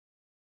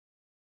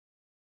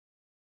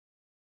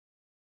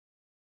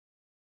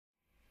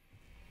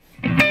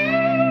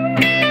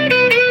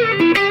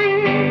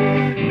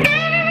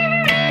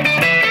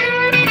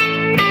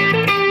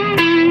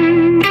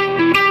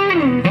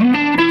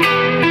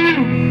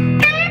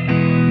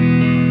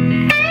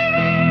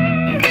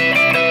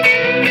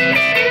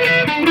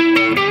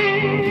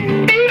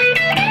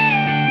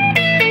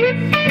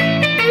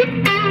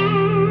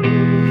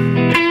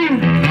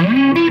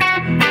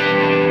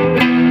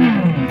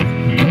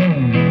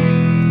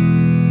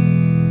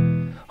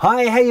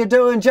Hi, how you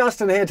doing?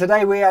 Justin here.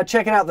 Today we are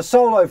checking out the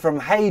solo from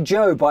Hey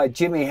Joe by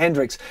Jimi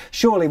Hendrix.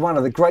 Surely one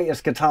of the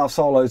greatest guitar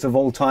solos of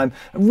all time.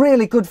 A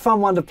really good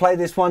fun one to play,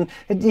 this one.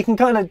 You can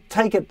kind of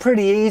take it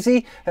pretty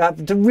easy.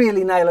 To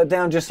really nail it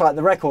down just like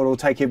the record will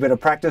take you a bit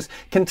of practice.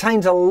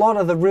 Contains a lot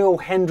of the real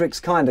Hendrix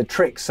kind of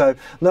tricks, so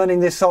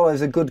learning this solo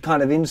is a good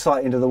kind of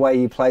insight into the way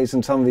he plays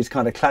and some of his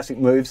kind of classic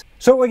moves.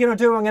 So what we're going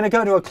to do, I'm going to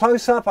go to a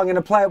close-up. I'm going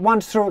to play it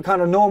once through at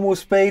kind of normal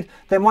speed,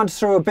 then once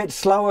through a bit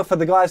slower for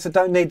the guys that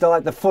don't need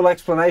the full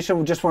explanation.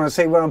 We just want to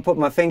see where I'm putting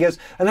my fingers,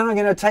 and then I'm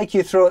going to take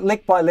you through it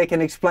lick by lick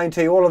and explain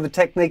to you all of the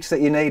techniques that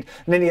you need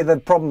and any of the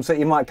problems that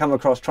you might come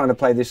across trying to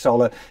play this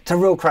solo. It's a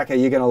real cracker.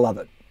 You're going to love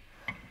it.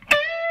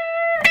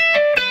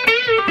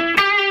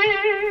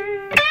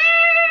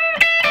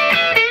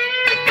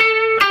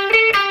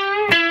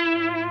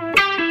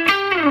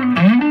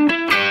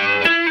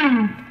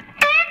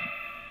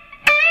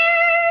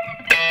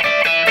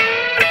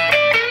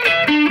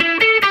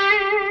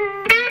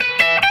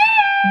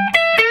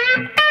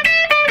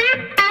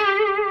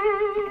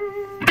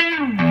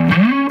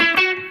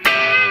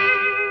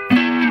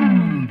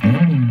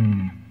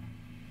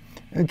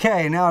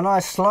 Okay, now a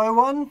nice slow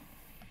one.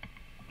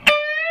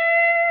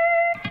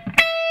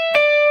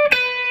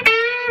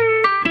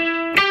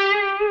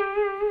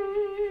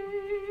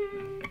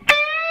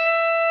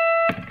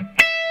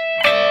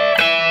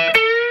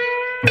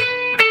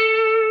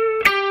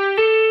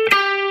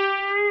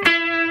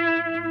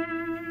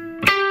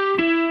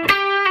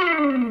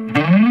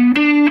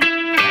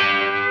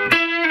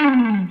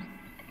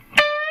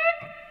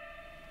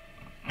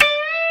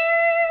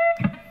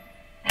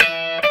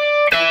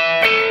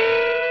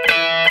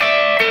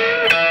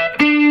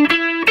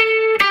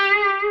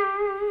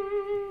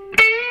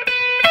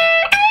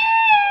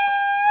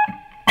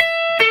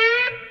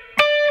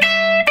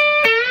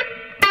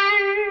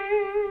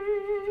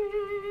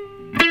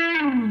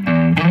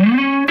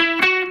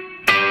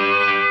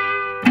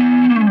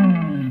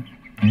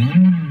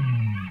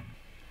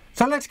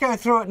 So let's go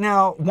through it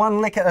now,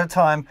 one lick at a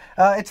time.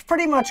 It's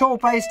pretty much all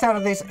based out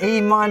of this E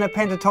minor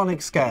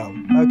pentatonic scale.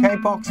 Okay,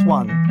 box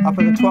 1, up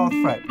at the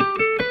 12th fret.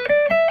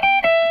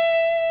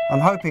 I'm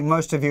hoping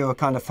most of you are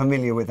kind of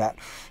familiar with that.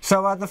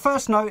 So the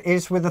first note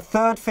is with the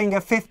 3rd finger,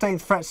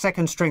 15th fret,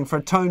 2nd string for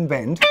a tone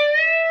bend.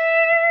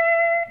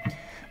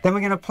 Then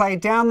we're going to play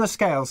down the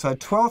scale, so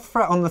 12th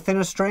fret on the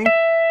thinner string,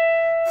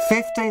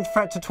 15th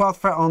fret to 12th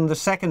fret on the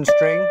 2nd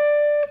string,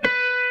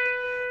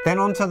 then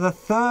onto the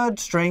 3rd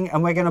string,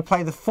 and we're going to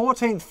play the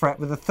 14th fret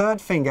with the 3rd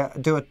finger,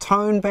 do a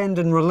tone bend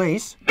and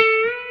release,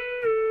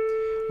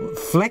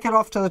 flick it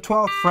off to the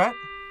 12th fret,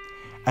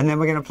 and then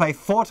we're going to play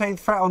 14th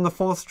fret on the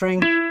 4th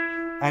string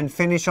and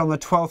finish on the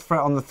 12th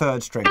fret on the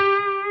 3rd string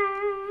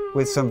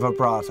with some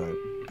vibrato.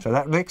 So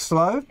that lick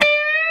slow.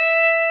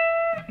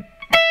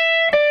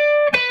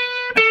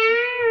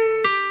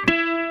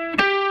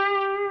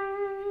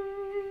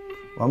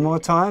 One more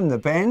time, the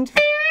bend.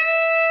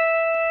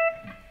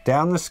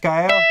 Down the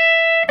scale,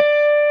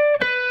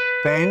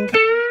 bend,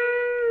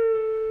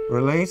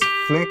 release,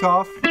 flick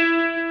off,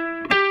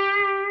 and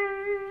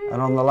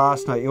on the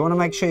last note, you want to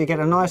make sure you get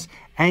a nice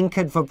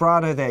anchored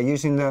vibrato there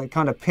using the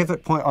kind of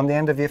pivot point on the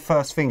end of your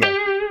 1st finger.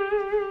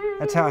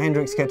 That's how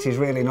Hendrix gets his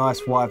really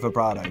nice wide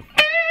vibrato.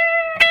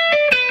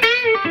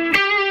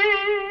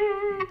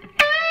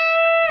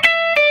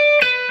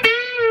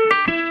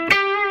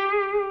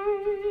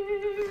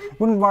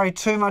 Wouldn't worry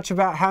too much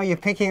about how you're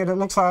picking it. It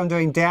looks like I'm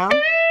doing down,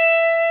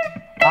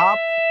 up,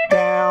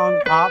 down,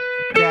 up,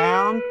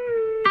 down,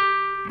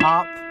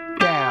 up,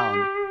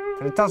 down.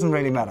 But it doesn't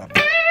really matter.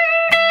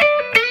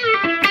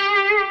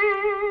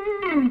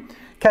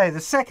 Okay, the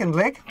 2nd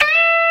lick.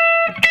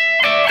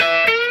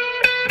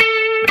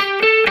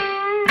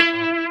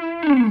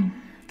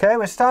 Okay,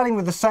 we're starting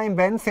with the same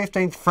bend,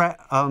 15th fret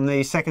on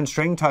the 2nd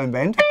string, tone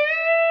bend.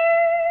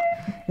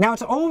 Now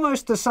it's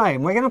almost the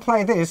same. We're going to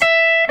play this,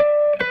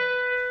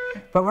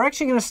 but we're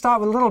actually going to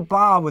start with a little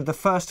bar with the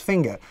 1st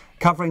finger,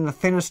 covering the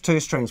thinnest 2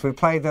 strings. We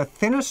play the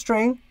thinner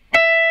string,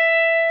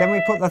 then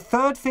we put the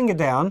 3rd finger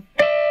down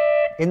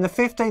in the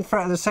 15th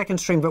fret of the 2nd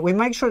string, but we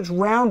make sure it's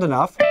round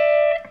enough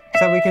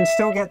so we can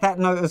still get that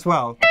note as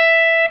well.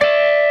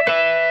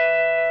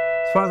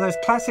 It's one of those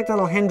classic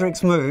little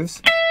Hendrix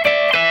moves.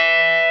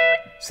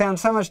 Sounds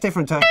so much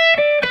different to...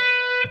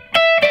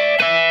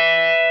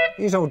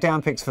 Use all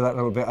down picks for that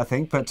little bit, I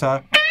think, but...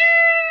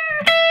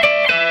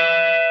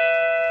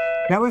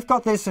 Now we've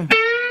got this... So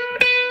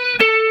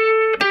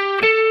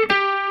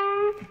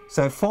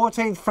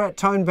 14th fret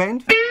tone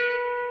bend,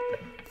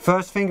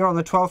 1st finger on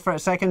the 12th fret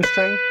 2nd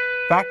string,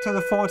 back to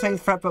the 14th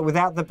fret but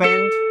without the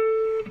bend,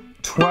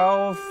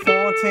 12,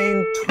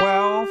 14,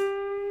 12,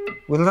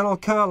 with a little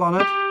curl on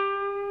it,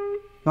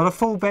 not a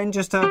full bend,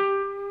 just a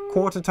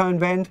quarter tone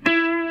bend,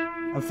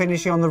 and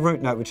finishing on the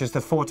root note, which is the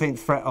 14th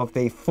fret of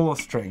the 4th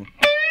string.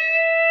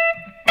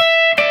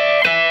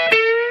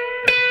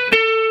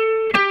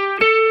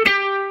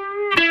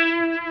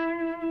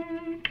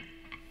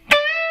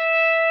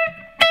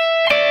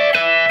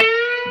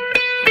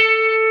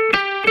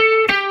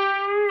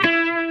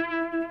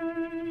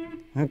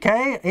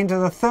 Okay, into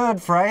the third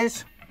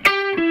phrase.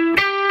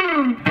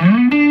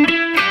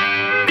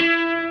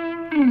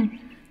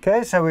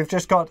 Okay, so we've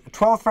just got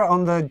 12th fret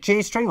on the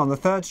G string on the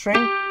 3rd string,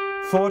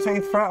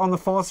 14th fret on the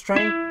 4th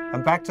string,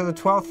 and back to the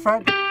 12th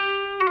fret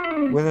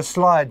with a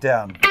slide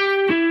down.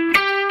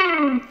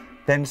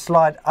 Then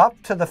slide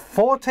up to the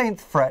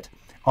 14th fret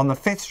on the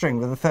 5th string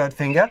with the 3rd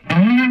finger,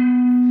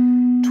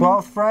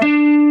 12th fret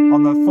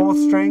on the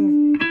 4th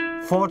string,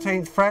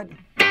 14th fret.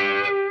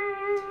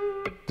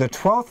 The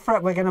 12th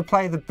fret we're going to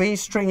play the B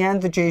string and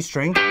the G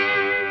string,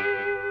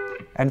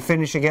 and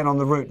finish again on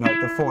the root note,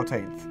 the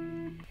 14th.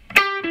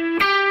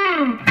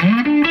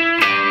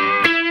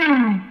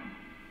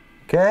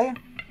 Okay.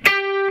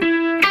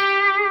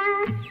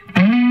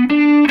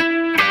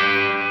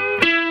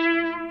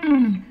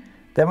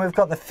 Then we've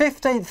got the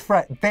 15th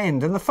fret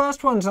bend, and the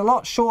first one's a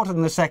lot shorter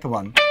than the second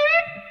one.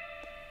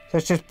 So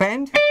it's just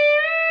bend.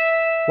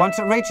 Once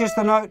it reaches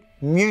the note,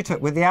 mute it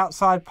with the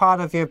outside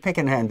part of your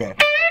picking hand there.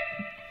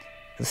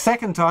 The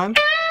second time,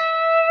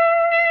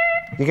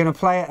 you're going to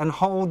play it and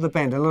hold the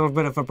bend, a little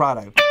bit of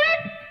vibrato.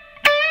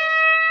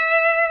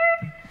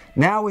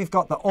 Now we've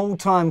got the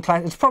all-time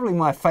classic. It's probably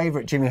my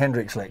favourite Jimi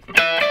Hendrix lick.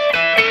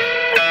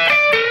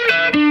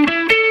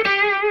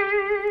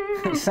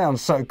 It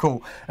sounds so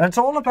cool. And it's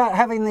all about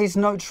having these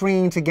notes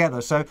ringing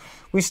together. So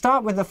we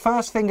start with the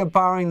first finger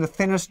barring the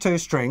thinnest 2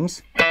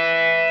 strings.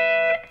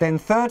 Then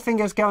 3rd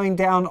finger's going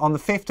down on the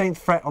 15th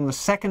fret on the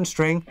 2nd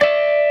string,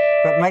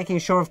 but making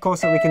sure, of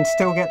course, that we can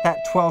still get that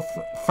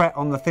 12th fret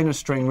on the thinnest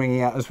string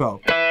ringing out as well.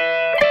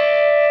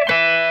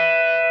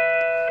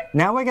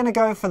 Now we're going to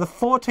go for the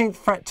 14th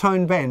fret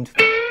tone bend.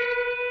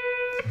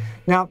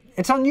 Now,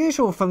 it's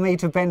unusual for me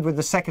to bend with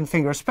the 2nd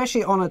finger,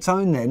 especially on its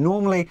own there.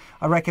 Normally,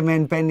 I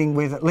recommend bending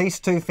with at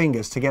least 2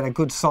 fingers to get a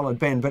good solid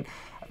bend, but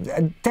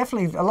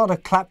definitely a lot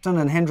of Clapton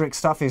and Hendrix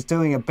stuff is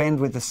doing a bend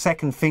with the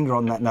 2nd finger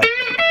on that note.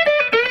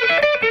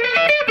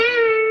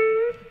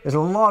 There's a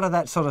lot of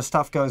that sort of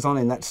stuff goes on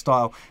in that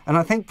style. And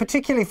I think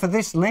particularly for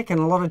this lick and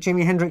a lot of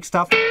Jimi Hendrix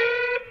stuff,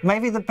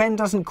 maybe the bend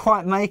doesn't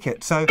quite make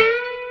it. So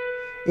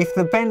if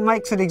the bend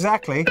makes it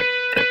exactly,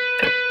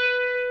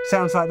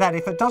 sounds like that.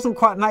 If it doesn't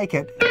quite make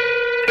it,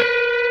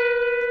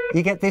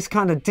 you get this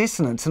kind of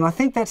dissonance. And I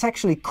think that's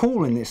actually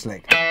cool in this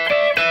lick.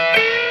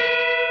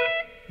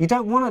 You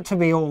don't want it to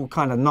be all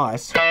kind of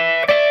nice.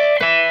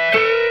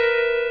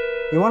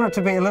 You want it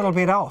to be a little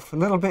bit off, a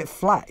little bit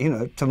flat, you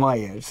know, to my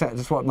ear.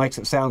 That's what makes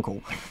it sound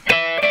cool.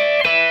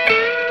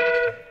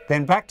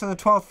 Then back to the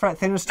 12th fret,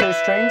 thinnest 2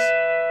 strings.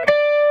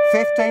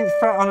 15th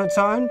fret on its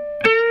own.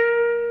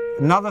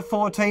 Another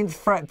 14th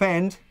fret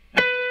bend.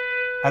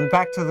 And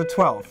back to the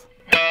 12th.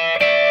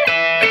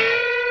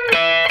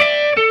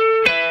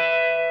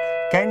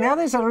 Okay, now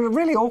there's a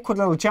really awkward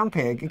little jump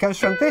here. It goes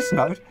from this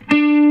note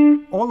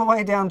all the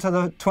way down to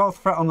the 12th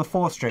fret on the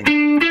 4th string.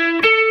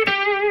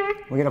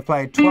 We're going to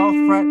play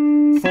 12th fret,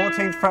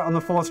 14th fret on the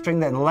 4th string,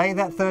 then lay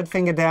that 3rd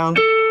finger down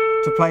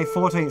to play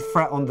 14th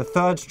fret on the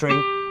 3rd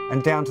string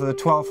and down to the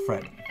 12th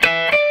fret.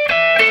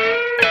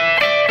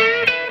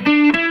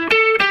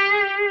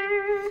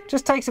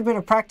 Just takes a bit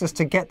of practice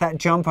to get that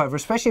jump over,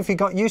 especially if you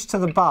got used to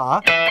the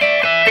bar.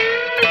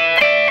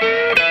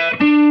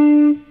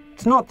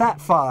 It's not that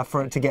far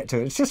for it to get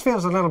to. It just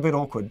feels a little bit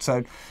awkward,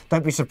 so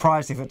don't be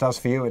surprised if it does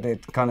for you.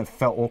 It kind of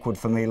felt awkward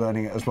for me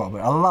learning it as well,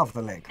 but I love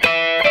the lick.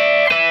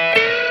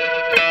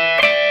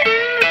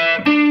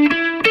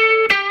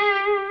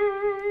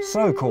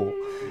 So cool.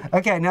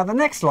 Okay, now the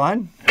next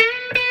line.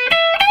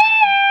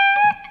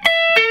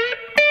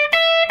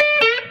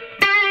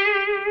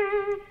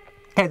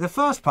 Okay, the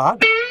first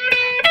part,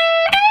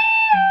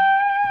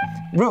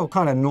 real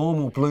kind of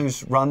normal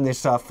blues run,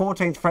 this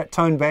 14th fret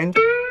tone bend,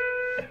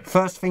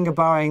 1st finger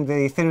barring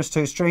the thinnest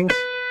 2 strings,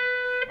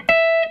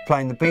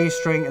 playing the B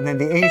string and then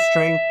the E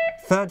string,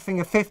 3rd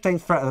finger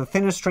 15th fret of the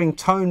thinnest string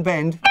tone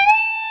bend,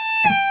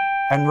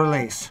 and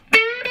release.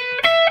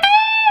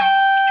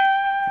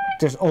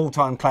 Just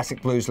all-time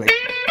classic blues lick.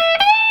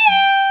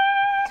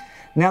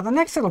 Now the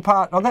next little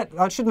part, that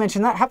I should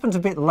mention, that happens a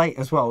bit late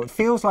as well. It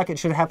feels like it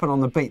should happen on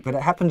the beat, but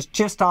it happens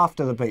just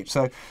after the beat.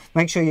 So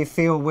make sure you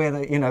feel where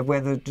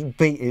the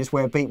beat is,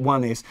 where beat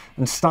 1 is,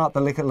 and start the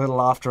lick a little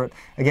after it.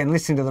 Again,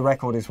 listening to the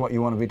record is what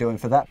you want to be doing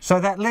for that. So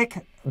that lick,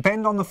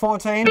 bend on the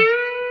 14,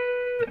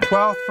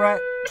 12th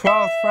fret,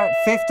 12th fret,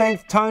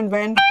 15th tone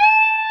bend,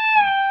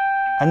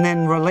 and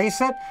then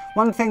release it.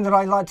 One thing that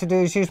I like to do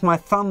is use my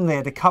thumb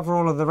there to cover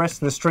all of the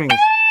rest of the strings.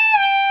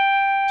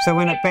 So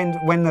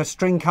when the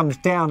string comes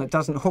down, it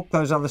doesn't hook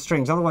those other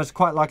strings. Otherwise, it's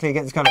quite likely you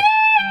get this kind of,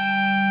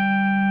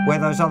 where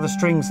those other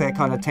strings there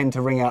kind of tend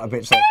to ring out a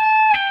bit. So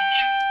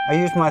I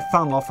use my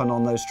thumb often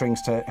on those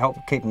strings to help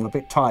keep them a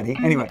bit tidy.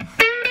 Anyway,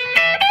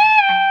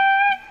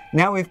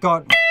 now we've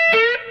got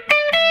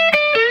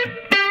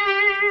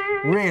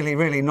really,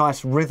 really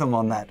nice rhythm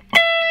on that.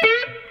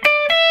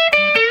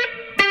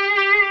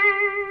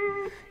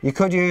 You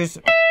could use,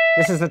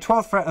 this is the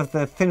 12th fret of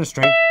the thinner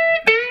string,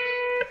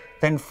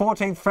 then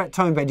 14th fret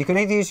tone bend. You can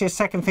either use your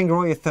 2nd finger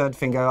or your 3rd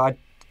finger. I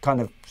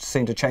kind of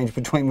seem to change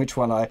between which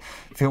one I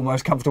feel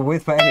most comfortable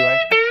with, but anyway.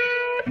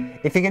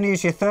 If you're going to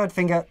use your 3rd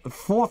finger, the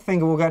 4th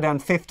finger will go down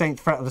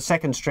 15th fret of the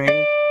 2nd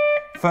string,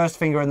 1st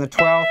finger in the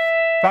 12th,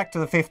 back to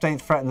the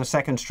 15th fret and the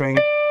 2nd string,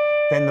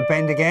 then the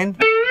bend again,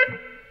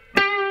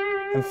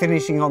 and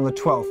finishing on the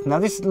 12th. Now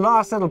this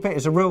last little bit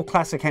is a real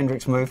classic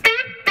Hendrix move.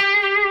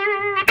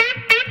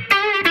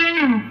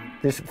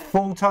 This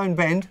full tone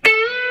bend,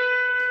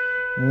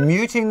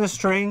 muting the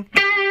string,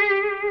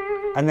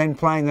 and then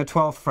playing the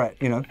 12th fret,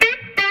 you know.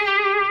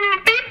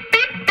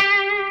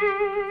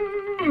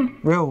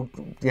 Real,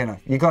 you know,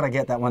 you got to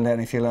get that one down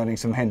if you're learning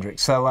some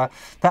Hendrix. So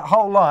that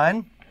whole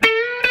line.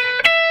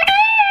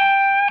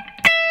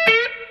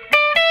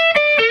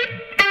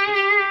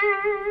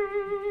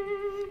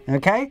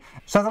 Okay,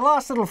 so the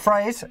last little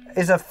phrase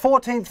is a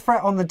 14th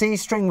fret on the D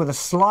string with a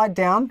slide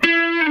down,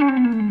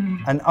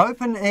 an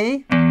open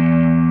E,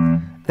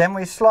 then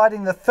we're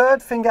sliding the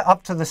 3rd finger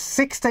up to the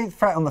 16th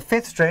fret on the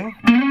 5th string,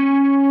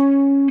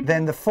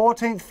 then the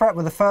 14th fret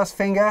with the 1st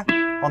finger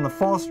on the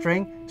 4th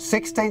string,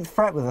 16th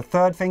fret with the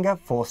 3rd finger,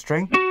 4th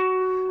string,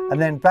 and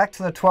then back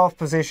to the 12th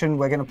position.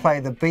 We're going to play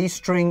the B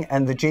string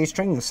and the G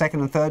string, the 2nd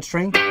and 3rd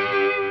string.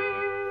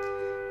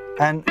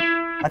 And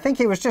I think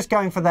he was just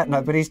going for that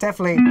note, but he's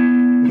definitely,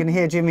 you can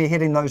hear Jimmy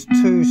hitting those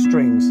 2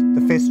 strings,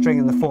 the 5th string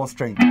and the 4th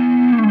string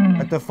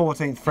at the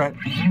 14th fret,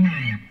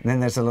 and then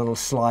there's a little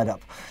slide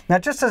up. Now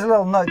just as a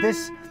little note,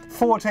 this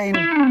 14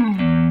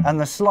 and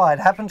the slide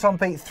happens on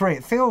beat 3.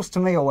 It feels to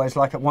me always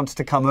like it wants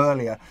to come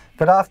earlier,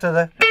 but after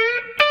the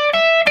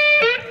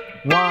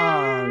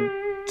 1,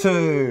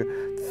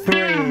 2, 3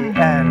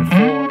 and 4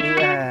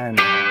 and.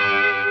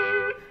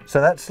 So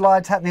that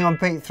slide's happening on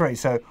beat 3.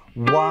 So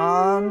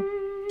 1,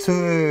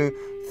 2,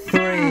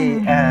 3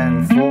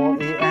 and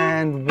 4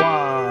 and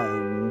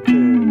 1,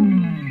 2.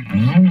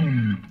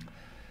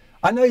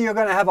 I know you're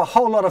going to have a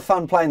whole lot of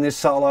fun playing this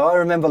solo. I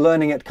remember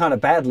learning it kind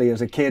of badly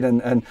as a kid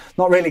and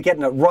not really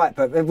getting it right,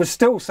 but it was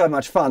still so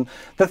much fun.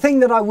 The thing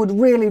that I would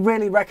really,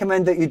 really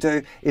recommend that you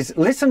do is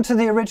listen to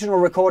the original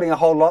recording a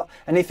whole lot,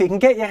 and if you can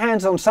get your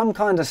hands on some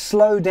kind of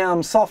slow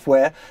down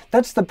software,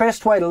 that's the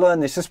best way to learn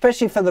this,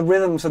 especially for the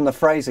rhythms and the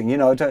phrasing. You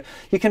know,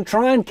 you can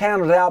try and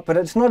count it out, but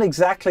it's not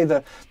exactly,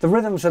 the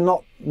rhythms are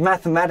not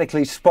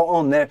mathematically spot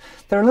on. They're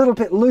a little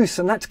bit loose,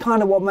 and that's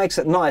kind of what makes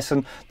it nice.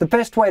 And the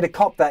best way to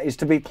cop that is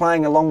to be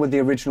playing along with the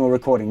original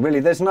recording.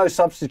 Really, there's no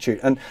substitute.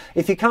 And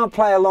if you can't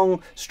play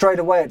along straight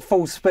away at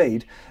full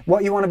speed,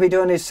 what you want to be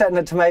doing is setting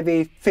it to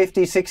maybe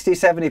 50, 60,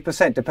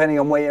 70%, depending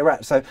on where you're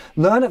at. So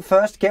learn it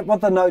first, get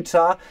what the notes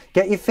are,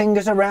 get your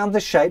fingers around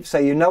the shape so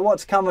you know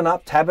what's coming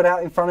up, tab it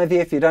out in front of you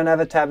if you don't have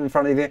a tab in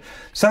front of you,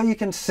 so you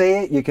can see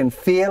it, you can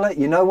feel it,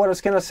 you know what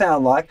it's going to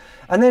sound like,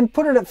 and then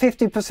put it at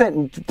 50%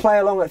 and play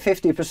along at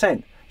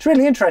 50%. It's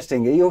really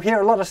interesting. You'll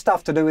hear a lot of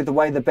stuff to do with the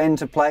way the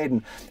bends are played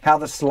and how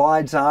the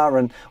slides are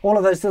and all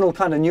of those little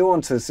kind of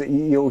nuances that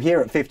you'll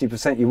hear at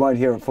 50%, you won't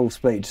hear at full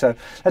speed. So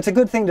that's a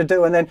good thing to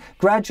do, and then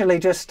gradually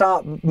just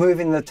start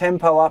moving the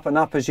tempo up and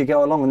up as you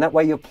go along, and that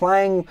way you're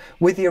playing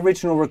with the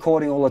original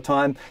recording all the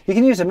time. You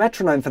can use a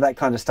metronome for that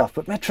kind of stuff,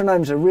 but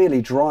metronomes are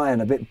really dry and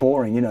a bit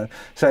boring, you know.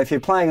 So if you're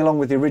playing along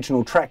with the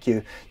original track,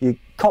 you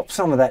cop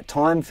some of that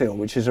time feel,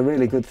 which is a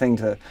really good thing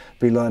to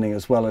be learning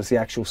as well as the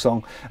actual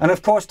song. And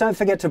of course, don't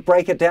forget to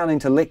break it down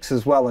into licks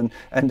as well,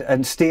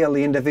 and steal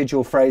the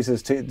individual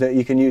phrases that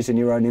you can use in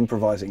your own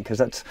improvising, because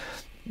that's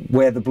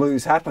where the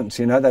blues happens,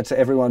 you know. That's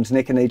everyone's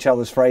nicking each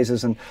other's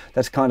phrases, and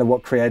that's kind of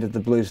what created the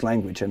blues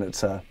language, and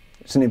it's an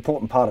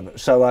important part of it.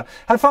 So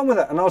have fun with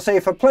it, and I'll see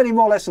you for plenty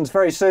more lessons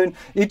very soon.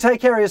 You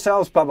take care of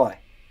yourselves. Bye-bye.